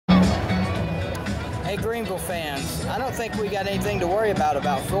Hey Greenville fans, I don't think we got anything to worry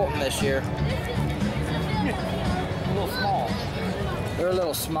about Fulton this year. A little small. They're a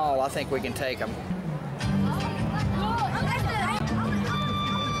little small. I think we can take them.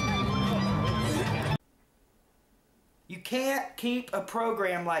 You can't keep a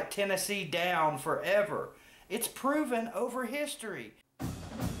program like Tennessee down forever. It's proven over history.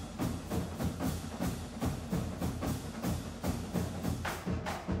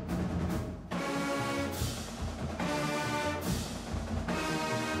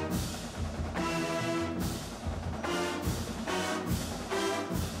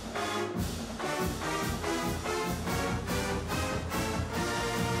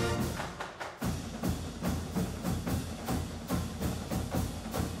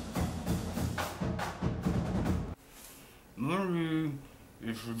 My name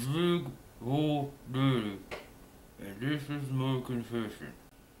is a big old daddy, and this is my confession.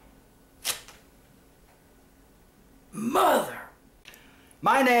 Mother!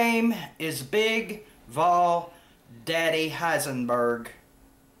 My name is Big Vol Daddy Heisenberg,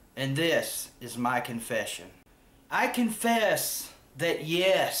 and this is my confession. I confess that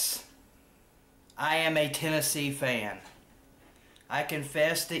yes, I am a Tennessee fan. I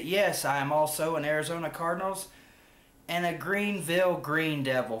confess that yes, I am also an Arizona Cardinals and a Greenville Green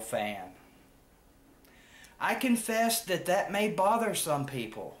Devil fan. I confess that that may bother some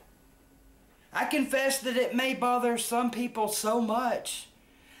people. I confess that it may bother some people so much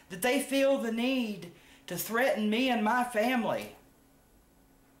that they feel the need to threaten me and my family.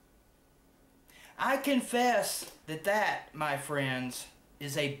 I confess that that, my friends,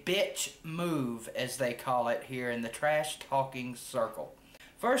 is a bitch move, as they call it here in the trash-talking circle.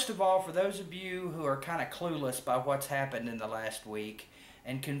 First of all, for those of you who are kind of clueless by what's happened in the last week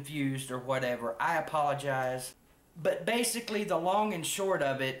and confused or whatever, I apologize. But basically, the long and short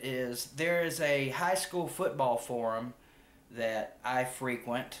of it is there is a high school football forum that I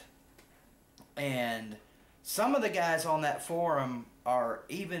frequent, and some of the guys on that forum are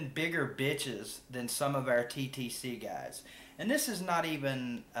even bigger bitches than some of our TTC guys. And this is not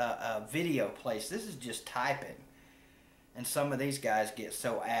even a video place, this is just typing. And some of these guys get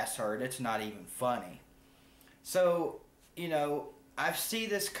so ass hurt, it's not even funny. So, you know, I see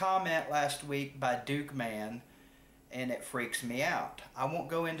this comment last week by Duke Man, and it freaks me out. I won't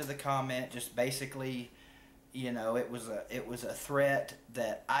go into the comment, just basically, you know, it was a threat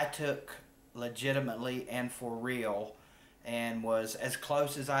that I took legitimately and for real, and was as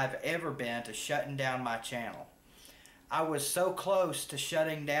close as I've ever been to shutting down my channel. I was so close to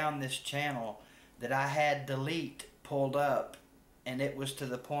shutting down this channel that I had delete pulled up, and it was to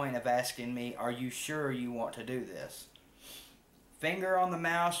the point of asking me, are you sure you want to do this? Finger on the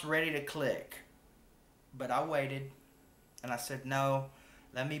mouse, ready to click. But I waited, and I said, no,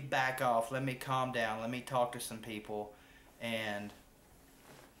 let me back off, let me calm down, let me talk to some people, and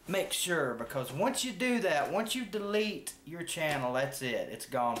make sure, because once you do that, once you delete your channel, that's it, it's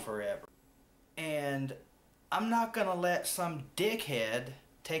gone forever. And I'm not going to let some dickhead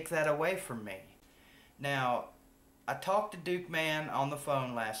take that away from me. Now, I talked to Duke Man on the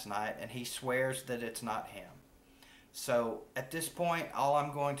phone last night, and he swears that it's not him. So at this point, all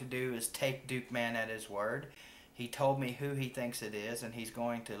I'm going to do is take Duke Man at his word. He told me who he thinks it is, and he's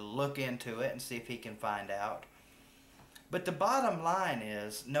going to look into it and see if he can find out. But the bottom line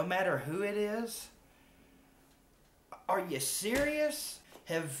is, no matter who it is, are you serious?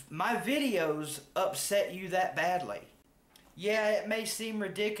 Have my videos upset you that badly? Yeah, it may seem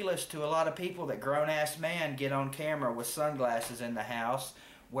ridiculous to a lot of people that grown-ass men get on camera with sunglasses in the house,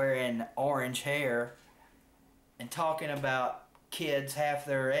 wearing orange hair, and talking about kids half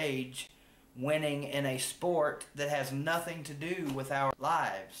their age winning in a sport that has nothing to do with our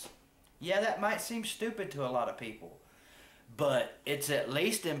lives. Yeah, that might seem stupid to a lot of people, but it's at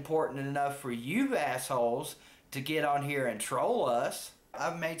least important enough for you assholes to get on here and troll us.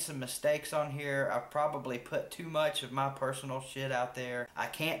 I've made some mistakes on here. I've probably put too much of my personal shit out there. I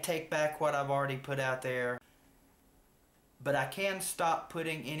can't take back what I've already put out there, but I can stop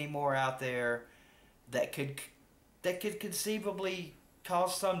putting any more out there that could conceivably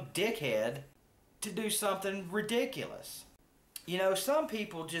cause some dickhead to do something ridiculous. You know, some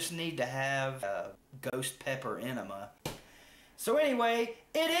people just need to have a ghost pepper enema. So anyway,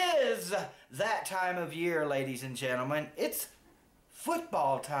 it is that time of year, ladies and gentlemen. It's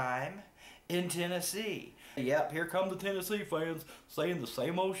football time in Tennessee. Yep, here come the Tennessee fans saying the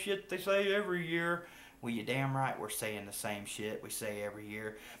same old shit they say every year. Well, you damn right we're saying the same shit we say every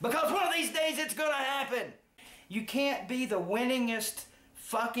year. Because one of these days it's gonna happen. You can't be the winningest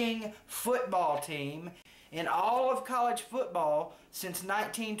fucking football team in all of college football since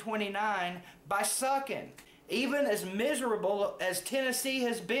 1929 by sucking. Even as miserable as Tennessee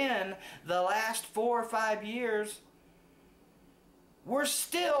has been the last 4 or 5 years, we're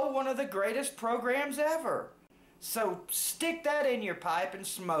still one of the greatest programs ever. So stick that in your pipe and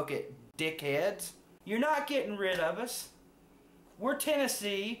smoke it, dickheads. You're not getting rid of us. We're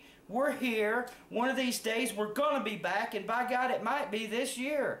Tennessee. We're here. One of these days we're gonna be back, and by God, it might be this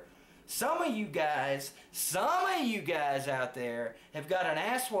year. Some of you guys out there have got an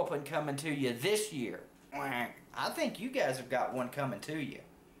ass whooping coming to you this year. I think you guys have got one coming to you.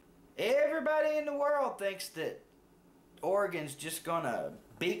 Everybody in the world thinks that Oregon's just gonna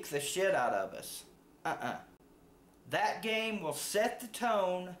beat the shit out of us. That game will set the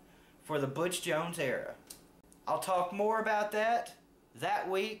tone for the Butch Jones era. I'll talk more about that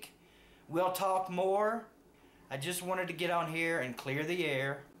week. We'll talk more. I just wanted to get on here and clear the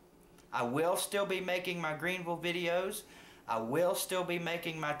air. I will still be making my Greenville videos. I will still be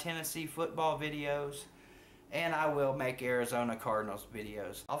making my Tennessee football videos. And I will make Arizona Cardinals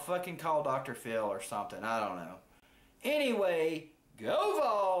videos. I'll fucking call Dr. Phil or something. I don't know. Anyway, go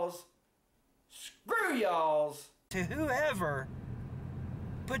Vols. Screw y'alls. To whoever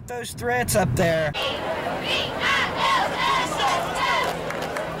put those threats up there.